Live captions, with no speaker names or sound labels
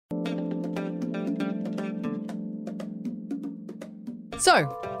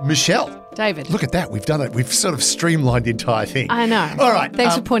So, Michelle. David. Look at that. We've done it. We've sort of streamlined the entire thing. I know. All right.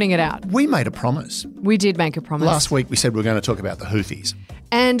 Thanks for pointing it out. We made a promise. We did make a promise. Last week we said we were going to talk about the Houthis.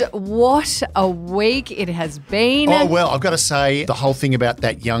 And what a week it has been. Oh, well, I've got to say the whole thing about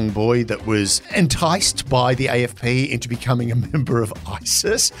that young boy that was enticed by the AFP into becoming a member of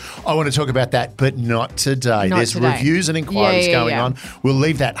ISIS. I want to talk about that, but not today. There's reviews and inquiries going on. We'll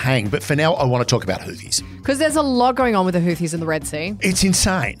leave that hang. But for now, I want to talk about Houthis. Because there's a lot going on with the Houthis in the Red Sea. It's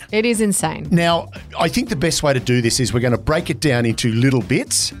insane. It is insane. Now, I think the best way to do this is we're going to break it down into little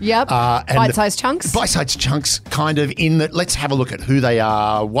bits. Yep. Bite-sized chunks. Bite-sized chunks, kind of, in that let's have a look at who they are,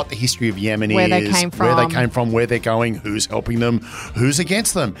 what the history of Yemen where is, they came from, where they're going, who's helping them, who's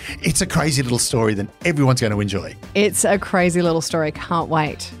against them. It's a crazy little story that everyone's going to enjoy. It's a crazy little story. Can't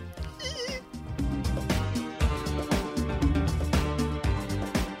wait.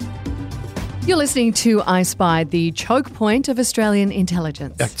 You're listening to I Spied, the choke point of Australian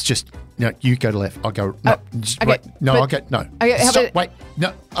intelligence. It's just, no, you go to left. I'll go, no, okay, wait, no, I'll go, no. Okay, stop, wait,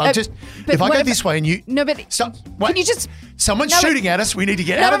 no, I'll just, if I go this way and you. No, but. Stop, wait. Can you just. Someone's shooting at us. We need to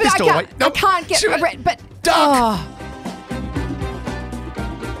get out of this doorway. I can't get. But. Duck! Oh.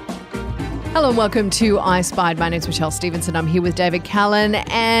 Hello and welcome to I Spied. My name's Michelle Stevenson. I'm here with David Callan,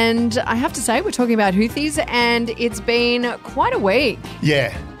 and I have to say we're talking about Houthis, and it's been quite a week.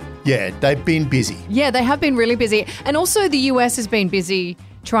 Yeah, they've been busy. Yeah, they have been really busy. And also the US has been busy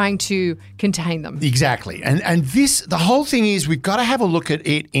trying to contain them. Exactly. And this, the whole thing is we've got to have a look at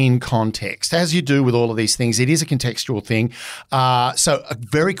it in context. As you do with all of these things, it is a contextual thing. So a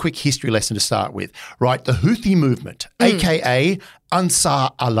very quick history lesson to start with, right? The Houthi movement, a.k.a.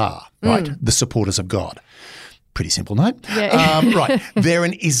 Ansar Allah, right? The supporters of God. Pretty simple name. Yeah. Right. They're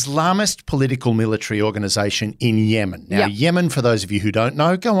an Islamist political military organisation in Yemen. Now, Yemen, for those of you who don't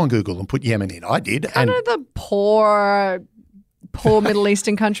know, go on Google and put Yemen in. I did. Kind of the poor Middle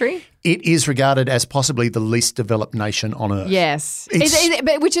Eastern country. It is regarded as possibly the least developed nation on earth. Yes.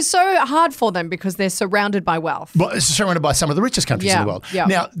 Which is so hard for them because they're surrounded by wealth. Well, it's surrounded by some of the richest countries in the world. Yeah.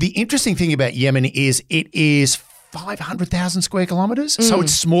 Now, the interesting thing about Yemen is it is 500,000 square kilometres. So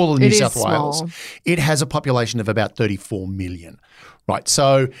it's smaller than New South Wales. It has a population of about 34 million. Right.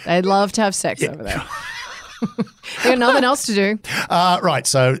 So they'd love to have sex over there. They got nothing else to do. Right.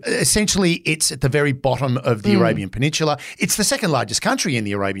 So essentially it's at the very bottom of the Arabian Peninsula. It's the second largest country in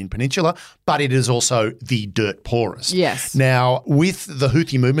the Arabian Peninsula, but it is also the dirt poorest. Yes. Now, with the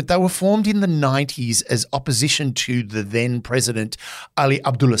Houthi movement, they were formed in the 90s as opposition to the then president Ali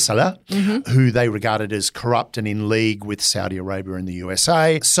Abdullah Saleh, who they regarded as corrupt and in league with Saudi Arabia and the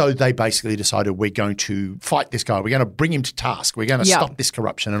USA. So they basically decided we're going to fight this guy. We're going to bring him to task. We're going to stop this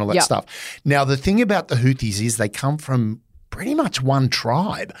corruption and all that stuff. Now, the thing about the Houthis is they come from pretty much one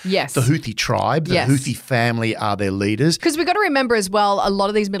tribe. Yes. The Houthi tribe. The Houthi family are their leaders. Because we've got to remember as well, a lot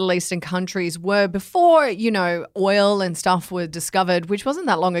of these Middle Eastern countries were before, oil and stuff were discovered, which wasn't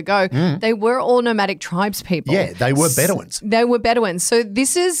that long ago. They were all nomadic tribes people. Yeah, they were Bedouins. So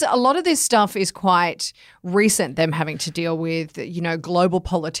a lot of this stuff is quite recent, them having to deal with, global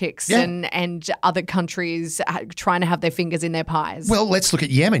politics and other countries trying to have their fingers in their pies. Well, let's look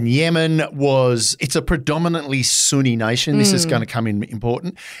at Yemen. It's a predominantly Sunni nation. This is going to come in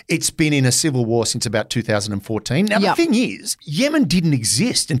important. It's been in a civil war since about 2014. Now, the thing is, Yemen didn't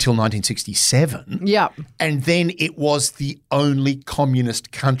exist until 1967. Yep. And then it was the only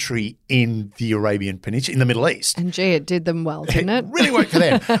communist country in the Arabian Peninsula, in the Middle East. And gee, it did them well, didn't it? It really worked for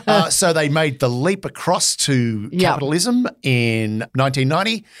them. So they made the leap across to capitalism in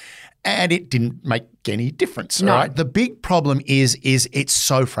 1990. And it didn't make any difference, right? The big problem is it's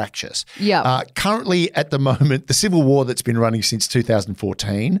so fractious. Yeah. Currently, at the moment, the civil war that's been running since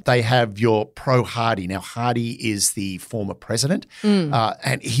 2014, they have your pro-Hadi. Now, Hadi is the former president,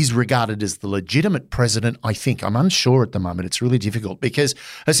 and he's regarded as the legitimate president, I think. I'm unsure at the moment. It's really difficult because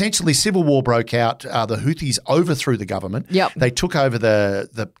essentially civil war broke out. The Houthis overthrew the government. Yep. They took over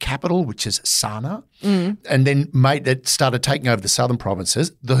the capital, which is Sana'a, and then started taking over the southern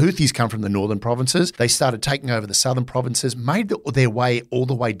provinces. The Houthis come from the northern provinces. They started taking over the southern provinces, made their way all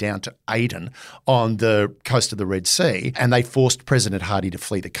the way down to Aden on the coast of the Red Sea, and they forced President Hadi to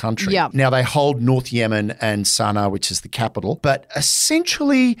flee the country. Yep. Now, they hold North Yemen and Sana'a, which is the capital, but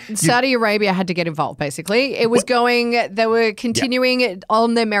essentially Saudi Arabia had to get involved, basically. They were continuing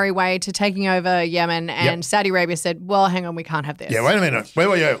on their merry way to taking over Yemen, and Saudi Arabia said, well, hang on, we can't have this. Yeah, wait a minute.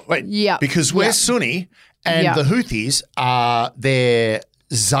 Wait. Yeah. Because we're Sunni and the Houthis are their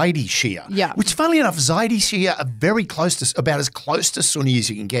Zaidi Shia. Yeah. Which, funnily enough, Zaidi Shia are very close to, about as close to Sunni as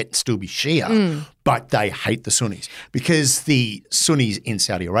you can get and still be Shia. But they hate the Sunnis because the Sunnis in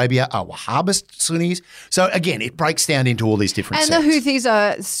Saudi Arabia are Wahhabist Sunnis. So again, it breaks down into all these different sects. And the Houthis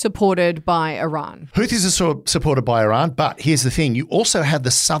are supported by Iran. Houthis are supported by Iran, but here's the thing. You also have the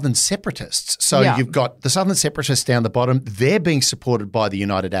southern separatists. So you've got the southern separatists down the bottom. They're being supported by the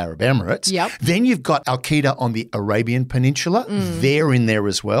United Arab Emirates. Yep. Then you've got Al-Qaeda on the Arabian Peninsula. They're in there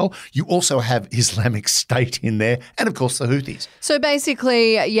as well. You also have Islamic State in there and, of course, the Houthis. So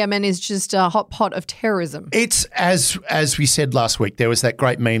basically, Yemen is just a hot pot of terrorism. It's, as we said last week, there was that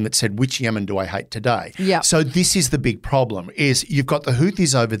great meme that said, which Yemen do I hate today? Yeah. So this is the big problem, is you've got the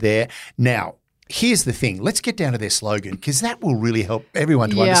Houthis over there. Now, here's the thing. Let's get down to their slogan because that will really help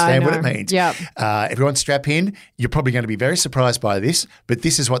everyone to understand what it means. Yep. Everyone strap in. You're probably going to be very surprised by this, but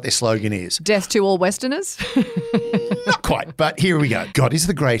this is what their slogan is. Death to all Westerners? Not quite, but here we go. God is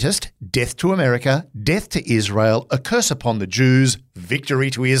the greatest. Death to America. Death to Israel. A curse upon the Jews.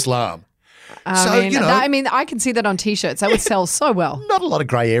 Victory to Islam. I mean, I can see that on T-shirts. That would sell so well. Not a lot of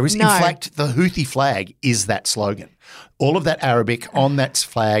grey areas. No. In fact, the Houthi flag is that slogan. All of that Arabic on that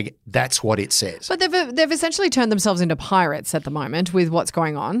flag, that's what it says. But they've essentially turned themselves into pirates at the moment with what's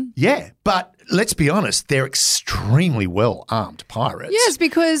going on. Yeah, but let's be honest, they're extremely well-armed pirates. Yes,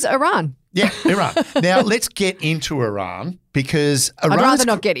 because Iran. Yeah, Iran. Now, let's get into Iran because Iran. I'd rather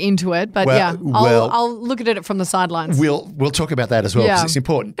not get into it, but I'll look at it from the sidelines. We'll talk about that as well because it's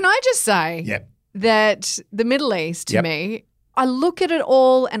important. Can I just say that the Middle East, to me, I look at it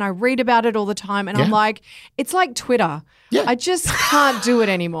all and I read about it all the time and I'm like, it's like Twitter. Yeah. I just can't do it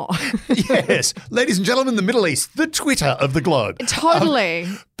anymore. Yes. Ladies and gentlemen, the Middle East, the Twitter of the globe. Totally.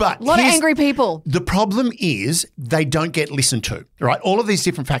 But a lot of angry people. The problem is they don't get listened to, right? All of these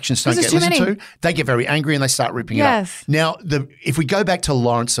different factions don't get listened to. They get very angry and they start ripping it up. Now, if we go back to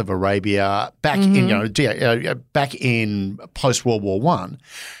Lawrence of Arabia back in post-World War I,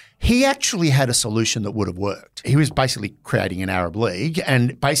 he actually had a solution that would have worked. He was basically creating an Arab League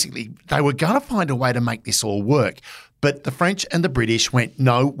and basically they were going to find a way to make this all work. But the French and the British went,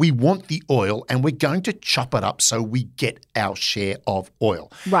 no, we want the oil and we're going to chop it up so we get our share of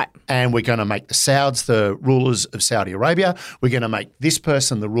oil. Right. And we're going to make the Sauds the rulers of Saudi Arabia. We're going to make this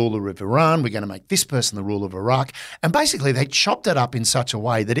person the ruler of Iran. We're going to make this person the ruler of Iraq. And basically they chopped it up in such a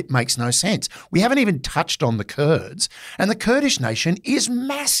way that it makes no sense. We haven't even touched on the Kurds. And the Kurdish nation is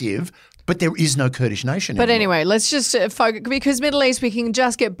massive, but there is no Kurdish nation But anymore. anyway, let's just focus, because Middle East, we can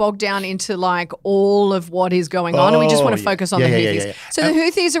just get bogged down into like all of what is going on and we just want to focus on the Houthis. So the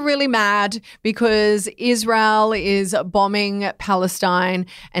Houthis are really mad because Israel is bombing Palestine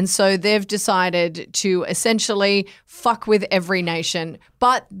and so they've decided to essentially fuck with every nation.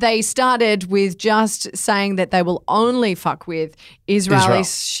 But they started with just saying that they will only fuck with Israeli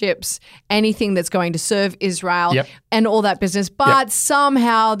ships, anything that's going to serve Israel and all that business. But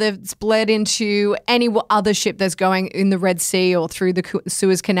somehow they've bled into any other ship that's going in the Red Sea or through the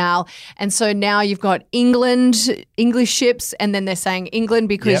Suez Canal. And so now you've got English ships, and then they're saying England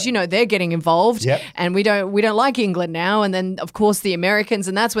because, you know, they're getting involved and we don't like England now. And then, of course, the Americans,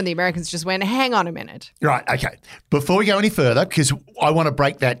 and that's when the Americans just went, hang on a minute. Right, okay. Before we go any further, because I want to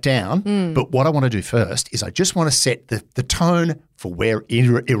break that down, but what I want to do first is I just want to set the tone for where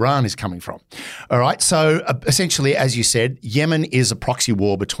Iran is coming from. All right, so essentially, as you said, Yemen is a proxy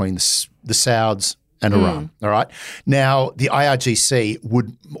war between the Sauds and Iran. All right. Now, the IRGC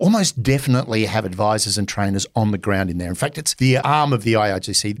would almost definitely have advisors and trainers on the ground in there. In fact, it's the arm of the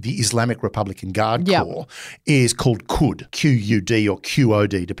IRGC, the Islamic Republican Guard Corps, is called QUD, Q-U-D or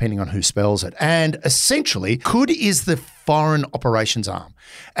Q-O-D, depending on who spells it. And essentially, QUD is the foreign operations arm.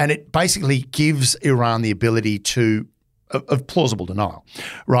 And it basically gives Iran the ability of plausible denial,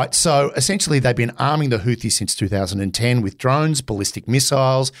 right? So essentially they've been arming the Houthis since 2010 with drones, ballistic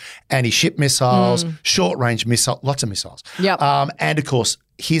missiles, anti-ship missiles, short-range missiles, lots of missiles. And of course,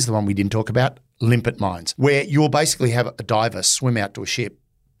 here's the one we didn't talk about, limpet mines, where you'll basically have a diver swim out to a ship,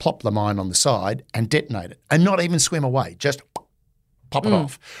 plop the mine on the side and detonate it and not even swim away, just pop it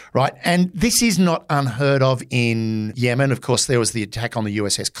off, right? And this is not unheard of in Yemen. Of course, there was the attack on the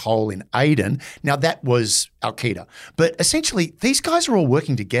USS Cole in Aden. Now, that was Al-Qaeda. But essentially, these guys are all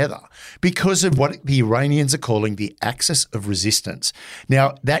working together because of what the Iranians are calling the axis of resistance.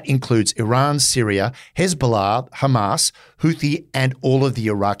 Now, that includes Iran, Syria, Hezbollah, Hamas, Houthi, and all of the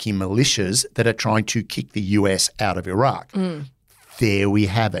Iraqi militias that are trying to kick the US out of Iraq. there we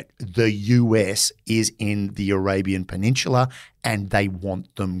have it. The US is in the Arabian Peninsula and they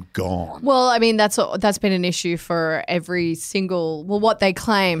want them gone. Well, I mean, that's been an issue for every single – well, what they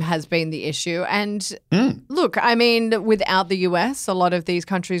claim has been the issue. And look, I mean, without the US, a lot of these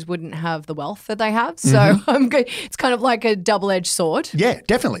countries wouldn't have the wealth that they have. So it's kind of like a double-edged sword. Yeah,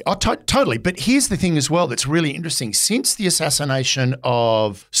 definitely. Oh, totally. But here's the thing as well that's really interesting. Since the assassination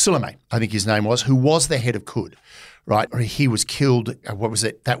of Soleimani, I think his name was, who was the head of Qud, right? He was killed. What was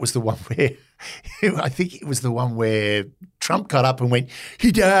it? That was the one where I think it was the one where Trump got up and went,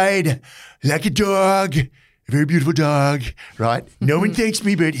 he died like a dog, a very beautiful dog, right? No one thanks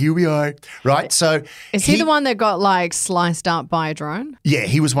me, but here we are, right? So is he the one that got like sliced up by a drone? Yeah,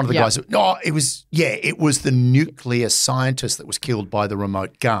 he was one of the guys. No, it was the nuclear scientist that was killed by the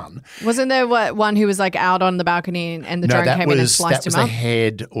remote gun. Wasn't there one who was like out on the balcony and the drone came in and sliced him up? That was the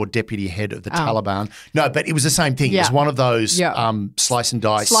head or deputy head of the Taliban. No, but it was the same thing. It was one of those slice and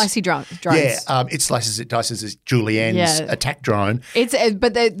dice. Slicey drones. Yeah, it slices, it dices as Julianne's attack drone.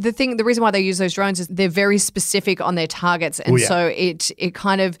 But the reason why they use those drones is they're very specific on their targets, and so it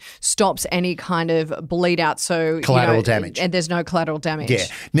kind of stops any kind of bleed out. So collateral damage, and there's no collateral damage. Yeah.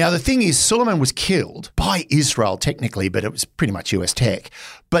 Now the thing is, Soleimani was killed by Israel technically, but it was pretty much US tech.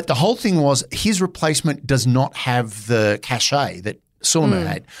 But the whole thing was his replacement does not have the cachet that Soleimani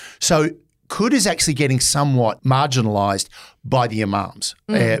had. So Qud is actually getting somewhat marginalised by the imams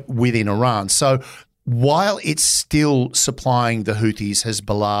within Iran. So while it's still supplying the Houthis,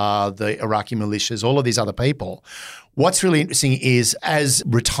 Hezbollah, the Iraqi militias, all of these other people, what's really interesting is as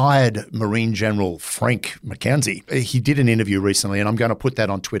retired Marine General Frank McKenzie, he did an interview recently, and I'm going to put that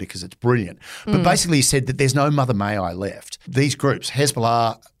on Twitter because it's brilliant. But basically he said that there's no Mother May I left. These groups,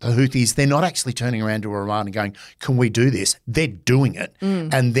 Hezbollah, the Houthis, they're not actually turning around to Iran and going, can we do this? They're doing it.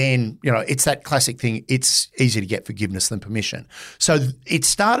 And then, it's that classic thing, it's easier to get forgiveness than permission. So it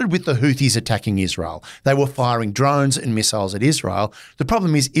started with the Houthis attacking Israel. They were firing drones and missiles at Israel. The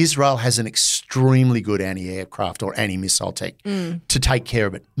problem is Israel has an extremely good anti-aircraft or anti-missile tech to take care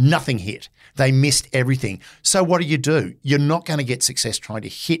of it. Nothing hit. They missed everything. So what do? You're not going to get success trying to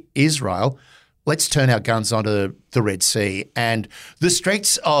hit Israel. Let's turn our guns onto the Red Sea and the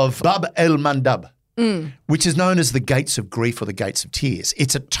Straits of Bab el-Mandab, which is known as the Gates of Grief or the Gates of Tears.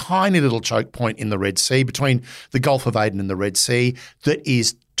 It's a tiny little choke point in the Red Sea between the Gulf of Aden and the Red Sea that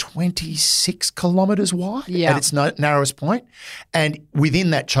is 26 kilometres wide at its narrowest point. And within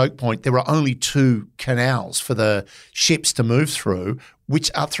that choke point, there are only 2 canals for the ships to move through,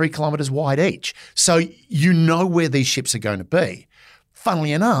 which are 3 kilometres wide each. So you know where these ships are going to be.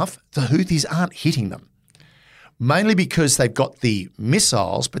 Funnily enough, the Houthis aren't hitting them, mainly because they've got the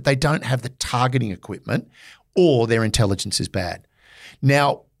missiles, but they don't have the targeting equipment or their intelligence is bad.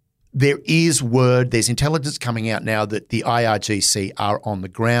 Now, there's intelligence coming out now that the IRGC are on the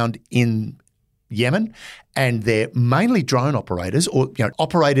ground in Yemen, and they're mainly drone operators or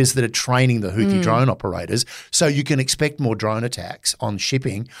operators that are training the Houthi drone operators. So you can expect more drone attacks on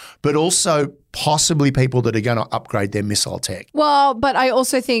shipping, but also possibly people that are going to upgrade their missile tech. Well, but I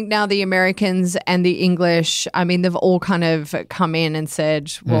also think now the Americans and the English, I mean, they've all kind of come in and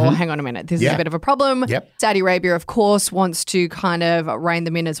said, well, hang on a minute, this is a bit of a problem. Yep. Saudi Arabia, of course, wants to kind of rein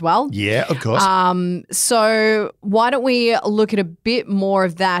them in as well. Yeah, of course. So why don't we look at a bit more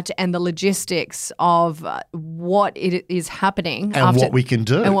of that and the logistics of what it is happening and what we can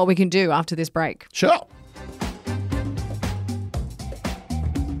do. And what we can do after this break. Sure.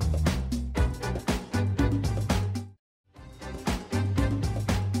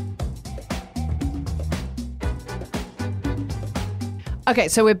 Okay,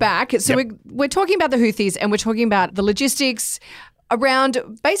 so we're back. So we're talking about the Houthis and we're talking about the logistics around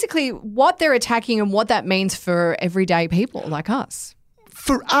basically what they're attacking and what that means for everyday people like us.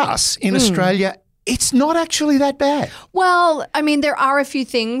 For us in Australia, it's not actually that bad. Well, I mean, there are a few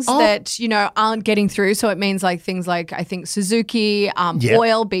things that, aren't getting through. So it means like things like, I think, Suzuki,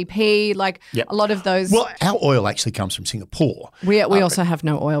 oil, BP, a lot of those. Well, our oil actually comes from Singapore. We also have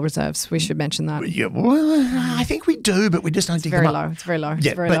no oil reserves. We should mention that. Yeah, well, I think we do, but we just don't dig them up. It's very low.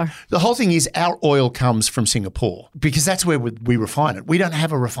 Yeah, it's very but low. The whole thing is our oil comes from Singapore because that's where we refine it. We don't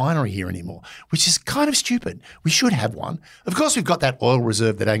have a refinery here anymore, which is kind of stupid. We should have one. Of course, we've got that oil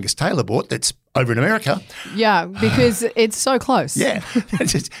reserve that Angus Taylor bought that's over in America. Yeah, because it's so close. Yeah,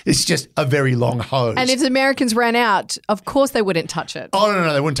 it's just a very long hose. And if the Americans ran out, of course they wouldn't touch it. Oh,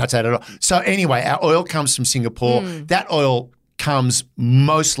 no, they wouldn't touch that at all. So anyway, our oil comes from Singapore. That oil comes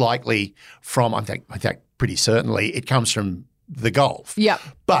most likely from, I think pretty certainly, it comes from the Gulf. Yeah.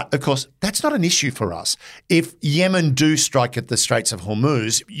 But, of course, that's not an issue for us. If Yemen do strike at the Straits of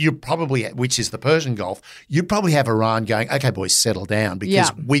Hormuz, you probably, which is the Persian Gulf, you probably have Iran going, okay, boys, settle down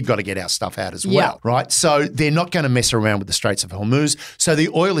because we've got to get our stuff out as well, right? So they're not going to mess around with the Straits of Hormuz. So the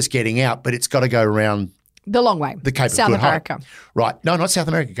oil is getting out, but it's got to go around the long way. The Cape of South Good America. Hope. Right. No, not South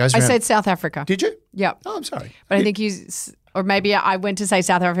America. It goes around. I said South Africa. Did you? Yeah. Oh, I'm sorry. But I think or maybe I went to say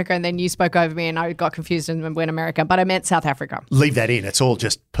South Africa and then you spoke over me and I got confused and went America, but I meant South Africa. Leave that in. It's all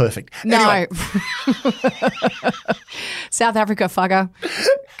just perfect. No. Anyway. South Africa, fucker.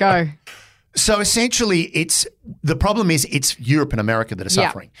 Go. So essentially, the problem is it's Europe and America that are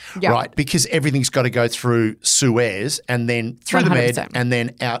suffering, right? Because everything's got to go through Suez and then through 100%. The Med and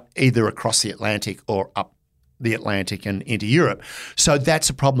then out either across the Atlantic or up the Atlantic and into Europe. So that's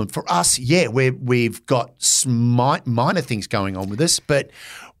a problem. For us, we've got minor things going on with this, but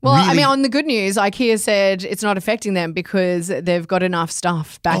well, really, I mean, on the good news, IKEA said it's not affecting them because they've got enough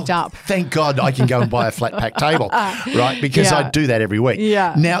stuff backed up. Thank God I can go and buy a flat pack table, right? Because I do that every week.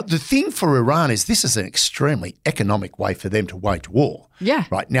 Yeah. Now, the thing for Iran is this is an extremely economic way for them to wage war. Yeah.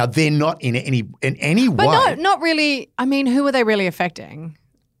 Right. Now, they're not in any way. But not really. I mean, who are they really affecting?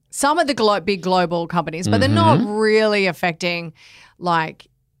 Some of the big global companies, but they're not really affecting like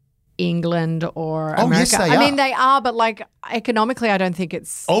England or America. Yes, they are. I mean, they are, but like economically, I don't think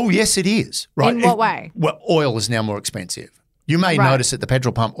it's. Oh, yes, it is. Right. In what way? Well, oil is now more expensive. You may notice at the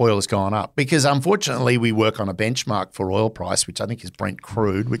petrol pump, oil has gone up because unfortunately we work on a benchmark for oil price, which I think is Brent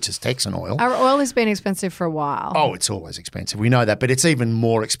crude, which is Texan oil. Our oil has been expensive for a while. Oh, it's always expensive. We know that, but it's even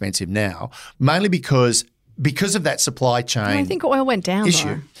more expensive now, mainly because of that supply chain. I think oil went down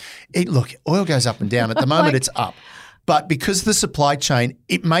issue. Look, oil goes up and down. At the moment, it's up. But because the supply chain,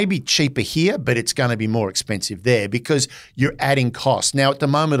 it may be cheaper here, but it's going to be more expensive there because you're adding cost. Now, at the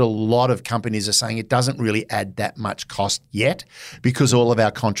moment, a lot of companies are saying it doesn't really add that much cost yet because all of our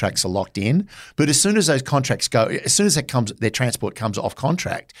contracts are locked in. But as soon as those contracts go, as soon as their transport comes off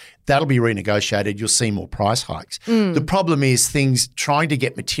contract, that'll be renegotiated. You'll see more price hikes. The problem is things trying to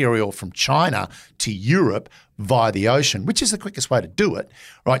get material from China to Europe via the ocean, which is the quickest way to do it,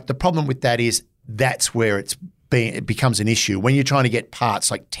 right? The problem with that is that's where it becomes an issue. When you're trying to get parts,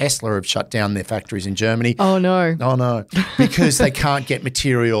 like Tesla have shut down their factories in Germany. Oh, no. Oh, no. Because they can't get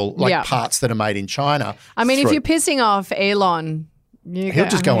material like parts that are made in China. I mean, if you're pissing off Elon, he'll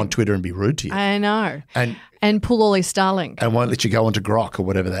just go on Twitter and be rude to you. I know. And pull all his Starlink. And won't let you go onto Grok or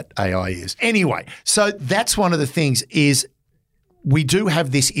whatever that AI is. Anyway, so that's one of the things is we do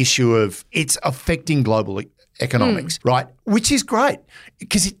have this issue of it's affecting global economics, right? Which is great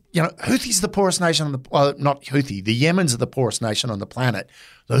because, Houthis the poorest nation on the not Houthi, the Yemens are the poorest nation on the planet.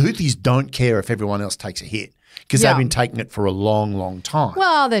 The Houthis don't care if everyone else takes a hit because they've been taking it for a long, long time.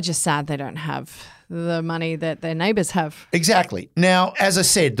 Well, they're just sad they don't have the money that their neighbours have. Exactly. Now, as I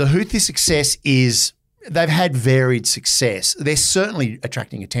said, the Houthi success is they've had varied success. They're certainly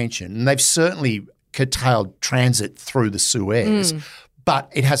attracting attention and they've certainly curtailed transit through the Suez.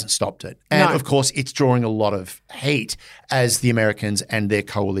 But it hasn't stopped it. And, of course, it's drawing a lot of heat as the Americans and their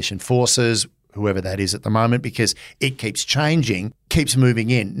coalition forces, whoever that is at the moment, because it keeps changing, keeps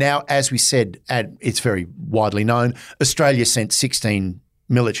moving in. Now, as we said, and it's very widely known, Australia sent 16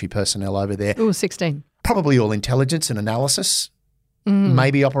 military personnel over there. Oh, 16. Probably all intelligence and analysis,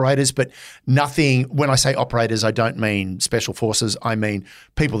 maybe operators, but nothing. When I say operators, I don't mean special forces. I mean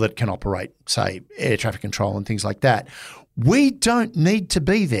people that can operate, say, air traffic control and things like that. We don't need to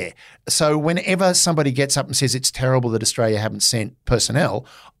be there. So whenever somebody gets up and says it's terrible that Australia haven't sent personnel,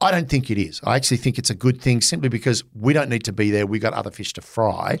 I don't think it is. I actually think it's a good thing simply because we don't need to be there. We've got other fish to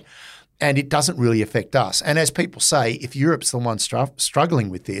fry and it doesn't really affect us. And as people say, if Europe's the one struggling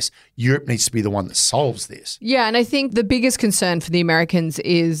with this, Europe needs to be the one that solves this. Yeah, and I think the biggest concern for the Americans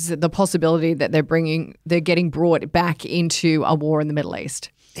is the possibility that they're getting brought back into a war in the Middle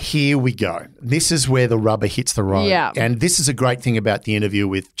East. Here we go. This is where the rubber hits the road. Yeah. And this is a great thing about the interview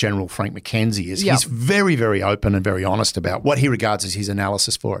with General Frank McKenzie is he's very, very open and very honest about what he regards as his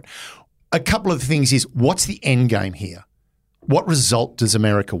analysis for it. A couple of things is what's the end game here? What result does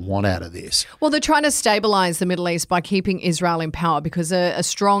America want out of this? Well, they're trying to stabilise the Middle East by keeping Israel in power because a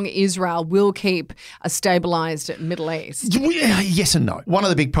strong Israel will keep a stabilised Middle East. Yes and no. One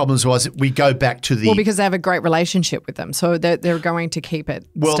of the big problems was we go back to the... Well, because they have a great relationship with them, so they're going to keep it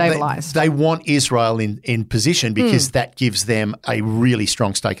stabilised. They want Israel in position because that gives them a really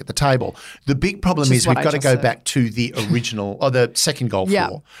strong stake at the table. The big problem is we've got to go back to the original or the second Gulf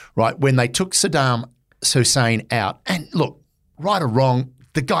War, right, when they took Saddam Hussein out. And look, right or wrong,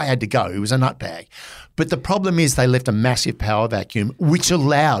 The guy had to go. He was a nutbag. But the problem is they left a massive power vacuum, which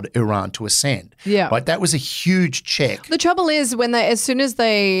allowed Iran to ascend. Yeah. Right? That was a huge check. The trouble is as soon as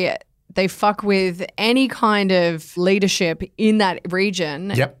they fuck with any kind of leadership in that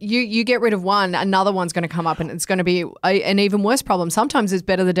region, you get rid of one, another one's going to come up and it's going to be an even worse problem. Sometimes it's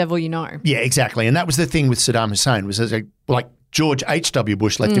better the devil you know. Yeah, exactly. And that was the thing with Saddam Hussein was like George H.W.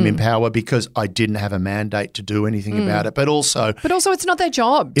 Bush left him in power because I didn't have a mandate to do anything about it. But also it's not their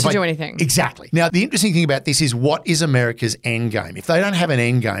job to do anything. Exactly. Now, the interesting thing about this is what is America's end game? If they don't have an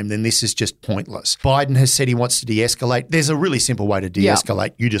end game, then this is just pointless. Biden has said he wants to de-escalate. There's a really simple way to de-escalate.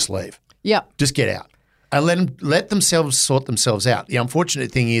 Yep. You just leave. Yeah. Just get out. And let themselves sort themselves out. The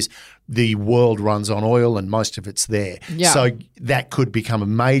unfortunate thing is the world runs on oil and most of it's there. Yeah. So that could become a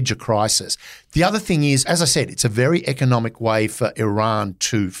major crisis. The other thing is, as I said, it's a very economic way for Iran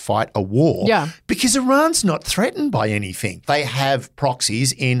to fight a war because Iran's not threatened by anything. They have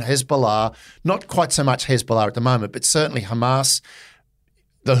proxies in Hezbollah, not quite so much Hezbollah at the moment, but certainly Hamas,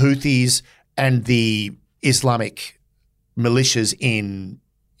 the Houthis and the Islamic militias in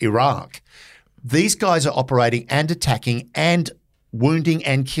Iraq. These guys are operating and attacking and wounding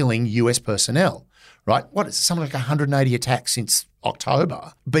and killing US personnel, right? What is it? Something like 180 attacks since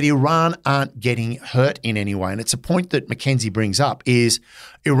October. But Iran aren't getting hurt in any way. And it's a point that Mackenzie brings up is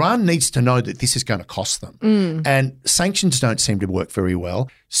Iran needs to know that this is going to cost them. And sanctions don't seem to work very well.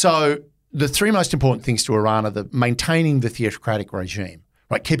 So the three most important things to Iran are maintaining the theocratic regime,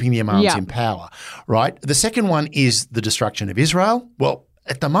 right? Keeping the imams in power, right? The second one is the destruction of Israel. Well,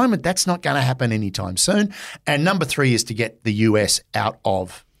 at the moment, that's not going to happen anytime soon. And number three is to get the US out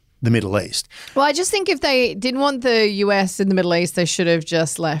of the Middle East. Well, I just think if they didn't want the US in the Middle East, they should have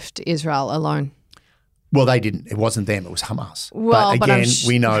just left Israel alone. Well, they didn't. It wasn't them. It was Hamas. Well, but again,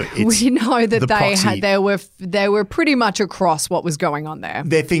 we know that they were pretty much across what was going on there.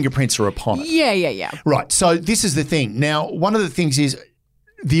 Their fingerprints are upon it. Yeah. Right. So this is the thing. Now, one of the things is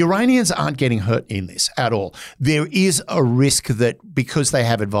the Iranians aren't getting hurt in this at all. There is a risk that because they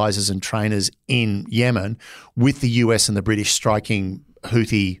have advisors and trainers in Yemen with the US and the British striking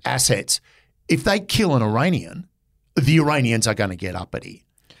Houthi assets, if they kill an Iranian, the Iranians are going to get uppity.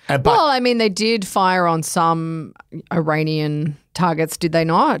 Well, I mean, they did fire on some Iranian targets, did they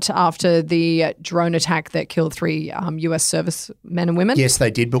not, after the drone attack that killed 3 US servicemen and women? Yes,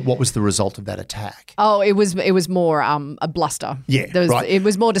 they did. But what was the result of that attack? Oh, it was more a bluster. Yeah, right. It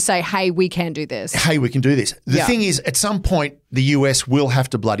was more to say, hey, we can do this. Hey, we can do this. The thing is, at some point, the US will have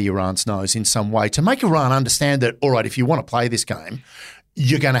to bloody Iran's nose in some way to make Iran understand that, all right, if you want to play this game,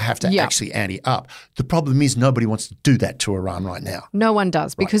 you're going to have to actually ante up. The problem is nobody wants to do that to Iran right now. No one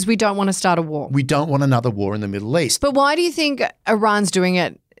does because we don't want to start a war. We don't want another war in the Middle East. But why do you think Iran's doing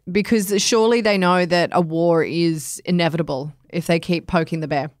it? Because surely they know that a war is inevitable if they keep poking the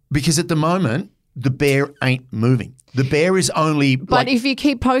bear. Because at the moment, the bear ain't moving. The bear is only But if you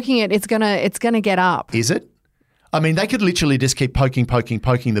keep poking it, it's gonna get up. Is it? I mean, they could literally just keep poking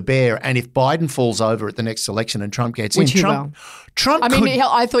the bear, and if Biden falls over at the next election and Trump gets Trump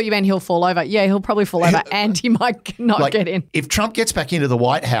I thought you meant he'll fall over. Yeah, he'll probably fall over and he might not get in. If Trump gets back into the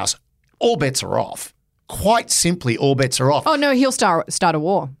White House, all bets are off. Quite simply, all bets are off. Oh, no, he'll start a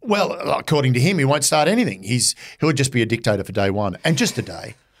war. Well, according to him, he won't start anything. He'll just be a dictator for day one, and just a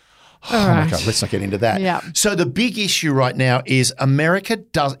day. My God, let's not get into that. Yeah. So the big issue right now is America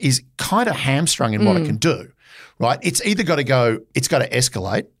is kind of hamstrung in what it can do. Right? It's either got to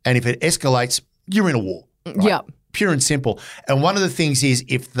escalate. And if it escalates, you're in a war. Right? Yeah. Pure and simple. And one of the things is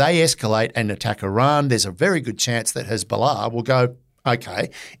if they escalate and attack Iran, there's a very good chance that Hezbollah will go, okay,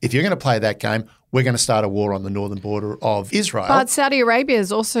 if you're going to play that game, we're going to start a war on the northern border of Israel. But Saudi Arabia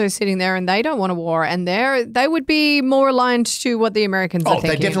is also sitting there and they don't want a war, and they would be more aligned to what the Americans are thinking.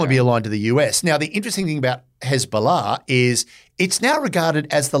 They'd definitely be aligned to the US. Now, the interesting thing about Hezbollah is it's now regarded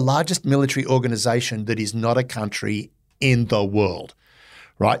as the largest military organization that is not a country in the world,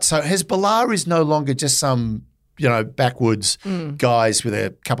 right? So Hezbollah is no longer just some, backwoods guys with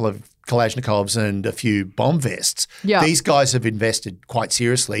a couple of Kalashnikovs and a few bomb vests. Yeah. These guys have invested quite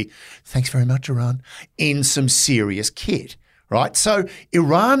seriously, thanks very much, Iran, in some serious kit, right? So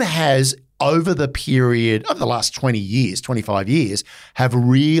Iran has, over the period of the last 20 years, 25 years, have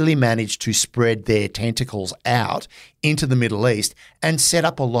really managed to spread their tentacles out into the Middle East and set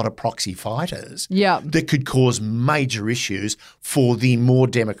up a lot of proxy fighters that could cause major issues for the more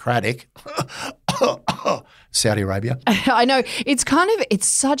democratic Saudi Arabia. I know. It's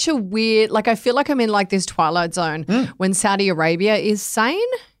such a weird, I feel like I'm in this Twilight Zone when Saudi Arabia is sane.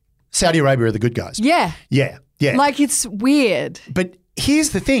 Saudi Arabia are the good guys. Yeah. Yeah. Yeah. It's weird. But here's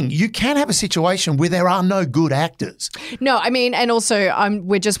the thing. You can have a situation where there are no good actors. No, I mean, and also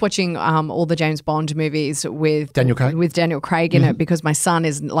we're just watching all the James Bond movies with Daniel Craig in it because my son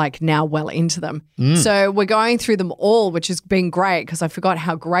is like now well into them. So we're going through them all, which has been great because I forgot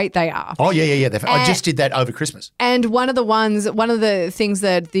how great they are. Oh, yeah. I just did that over Christmas. And one of the things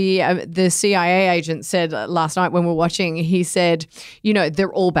that the CIA agent said last night when we were watching, he said,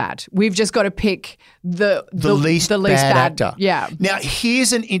 they're all bad. We've just got to pick the least bad actor. Yeah. Now,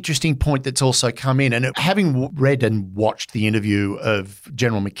 here's an interesting point that's also come in. And having read and watched the interview of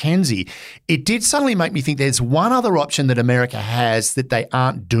General McKenzie, it did suddenly make me think there's one other option that America has that they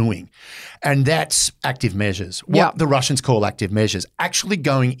aren't doing. And that's active measures, what the Russians call active measures, actually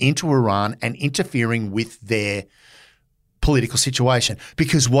going into Iran and interfering with their political situation.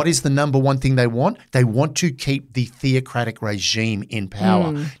 Because what is the number one thing they want? They want to keep the theocratic regime in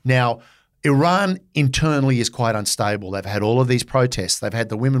power. Now, Iran internally is quite unstable. They've had all of these protests. They've had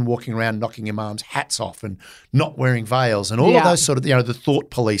the women walking around knocking imams' hats off and not wearing veils and all of those sort of, the thought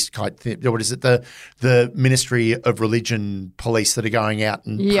police type thing. What is it? The Ministry of Religion police that are going out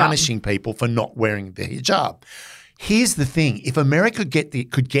and punishing people for not wearing the hijab. Here's the thing. If America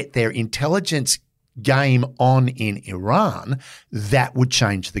could get their intelligence game on in Iran, that would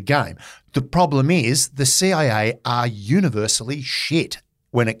change the game. The problem is the CIA are universally shit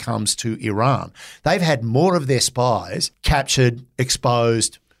when it comes to Iran. They've had more of their spies captured,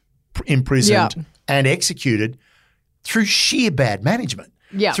 exposed, imprisoned and executed through sheer bad management,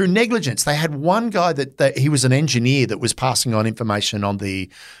 through negligence. They had one guy that he was an engineer that was passing on information on the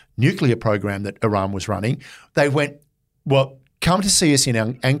nuclear program that Iran was running. They went, well, come to see us in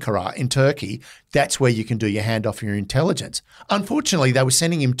Ankara in Turkey. That's where you can do your handoff of your intelligence. Unfortunately, they were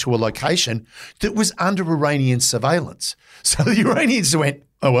sending him to a location that was under Iranian surveillance. So the Iranians went,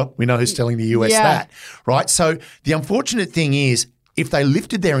 oh, well, we know who's telling the US that, right? So the unfortunate thing is if they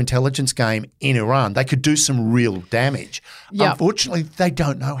lifted their intelligence game in Iran, they could do some real damage. Yep. Unfortunately, they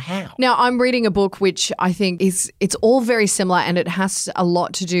don't know how. Now, I'm reading a book which I think it's all very similar and it has a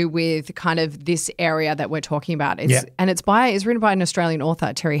lot to do with kind of this area that we're talking about. And it's written by an Australian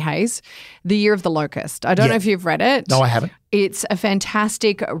author, Terry Hayes, The Year of the Locust. I don't know if you've read it. No, I haven't. It's a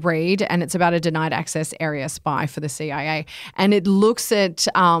fantastic read and it's about a denied access area spy for the CIA. And it looks at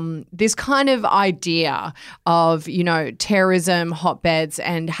this kind of idea of, terrorism, hotbeds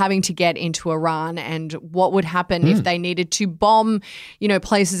and having to get into Iran and what would happen if they needed to bomb,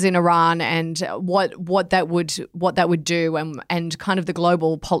 places in Iran and what that would do and kind of the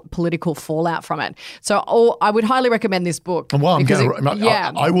global political fallout from it. So I would highly recommend this book. Well,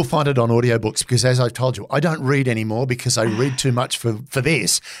 I will find it on audiobooks because as I've told you, I don't read anymore because I read too much for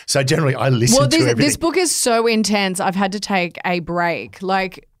this. So generally I listen to everything. This book is so intense. I've had to take a break.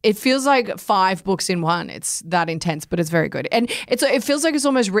 Like it feels like 5 books in one. It's that intense, but it's very good. And it feels like it's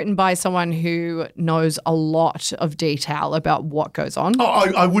almost written by someone who knows a lot of detail about what goes on. Oh,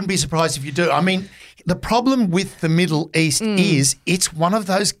 I wouldn't be surprised if you do. I mean, the problem with the Middle East is it's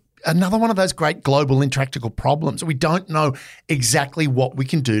another one of those great global intractable problems. We don't know exactly what we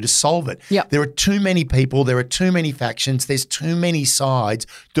can do to solve it. Yep. There are too many people. There are too many factions. There's too many sides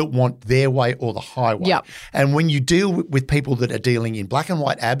that want their way or the highway. Yep. And when you deal with people that are dealing in black and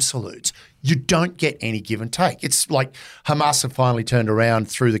white absolutes, you don't get any give and take. It's like Hamas have finally turned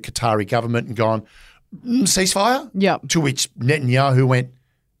around through the Qatari government and gone, ceasefire? Yep. To which Netanyahu went,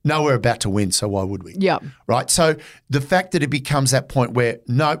 no, we're about to win, so why would we? Yeah. Right? So the fact that it becomes that point where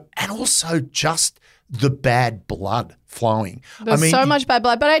no, and also just the bad blood flowing. There's so much bad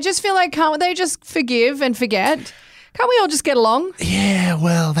blood, but I just feel like can't they just forgive and forget? Can't we all just get along? Yeah,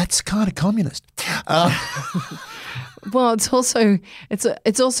 well, that's kind of communist. Well, it's also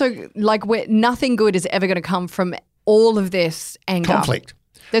like nothing good is ever going to come from all of this anger. Conflict.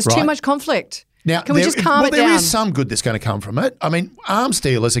 There's too much conflict. Now, can we just calm it down? There is some good that's going to come from it. I mean, arms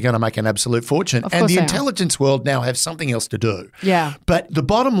dealers are going to make an absolute fortune, and the intelligence world now have something else to do. Yeah. But the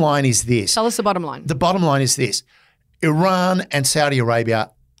bottom line is this. Tell us the bottom line. The bottom line is this. Iran and Saudi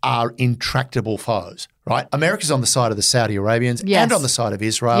Arabia are intractable foes, right? America's on the side of the Saudi Arabians and on the side of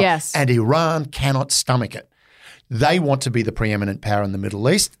Israel, and Iran cannot stomach it. They want to be the preeminent power in the Middle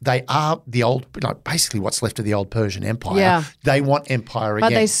East. They are the old, basically what's left of the old Persian Empire. Yeah. They want empire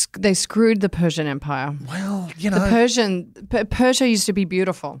again. But they screwed the Persian Empire. Well, Persia used to be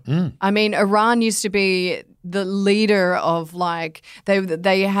beautiful. I mean, Iran used to be the leader of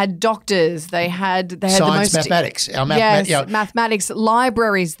they had doctors, they had science, the most mathematics. Mathematics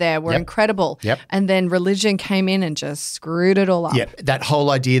libraries there were incredible. Yep. And then religion came in and just screwed it all up. Yeah, that whole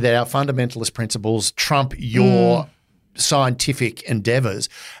idea that our fundamentalist principles trump your scientific endeavours,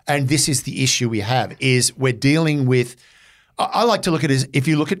 and this is the issue we have: is we're dealing with I like to look at it as, if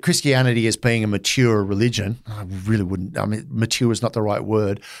you look at Christianity as being a mature religion, I really wouldn't, I mean, mature is not the right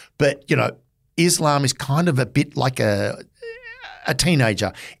word, but, Islam is kind of a bit like a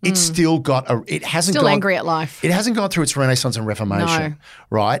teenager. It's still got it hasn't still gone, angry at life. It hasn't gone through its Renaissance and Reformation,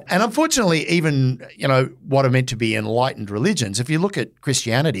 right? And unfortunately, even, what are meant to be enlightened religions, if you look at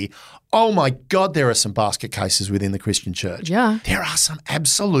Christianity, oh my God, there are some basket cases within the Christian church. Yeah. There are some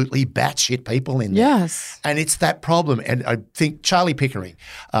absolutely batshit people in there. Yes. And it's that problem. And I think Charlie Pickering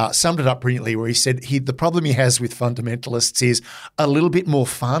summed it up brilliantly, where he said the problem he has with fundamentalists is a little bit more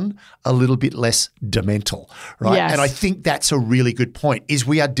fun, a little bit less demental, right? Yes. And I think that's a really good point, is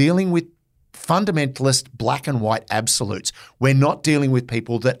we are dealing with fundamentalist black and white absolutes. We're not dealing with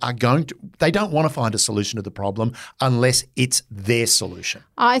people that are they don't want to find a solution to the problem unless it's their solution.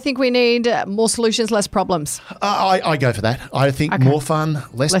 I think we need more solutions, less problems. I go for that. I think more fun,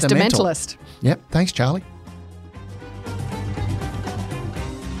 less demental. Dementalist. Yep. Thanks, Charlie.